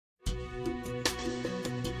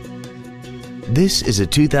This is a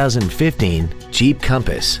 2015 Jeep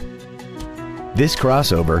Compass. This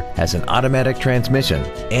crossover has an automatic transmission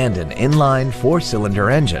and an inline 4-cylinder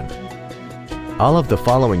engine. All of the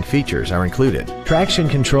following features are included: traction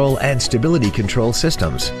control and stability control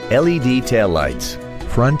systems, LED taillights,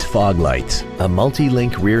 front fog lights, a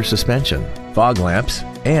multi-link rear suspension, fog lamps,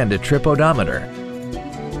 and a trip odometer.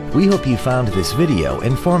 We hope you found this video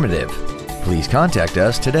informative. Please contact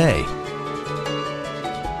us today.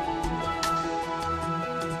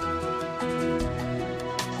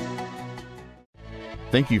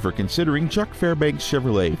 Thank you for considering Chuck Fairbanks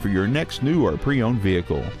Chevrolet for your next new or pre-owned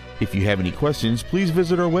vehicle. If you have any questions, please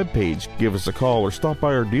visit our webpage, give us a call, or stop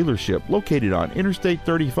by our dealership located on Interstate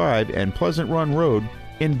 35 and Pleasant Run Road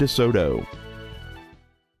in DeSoto.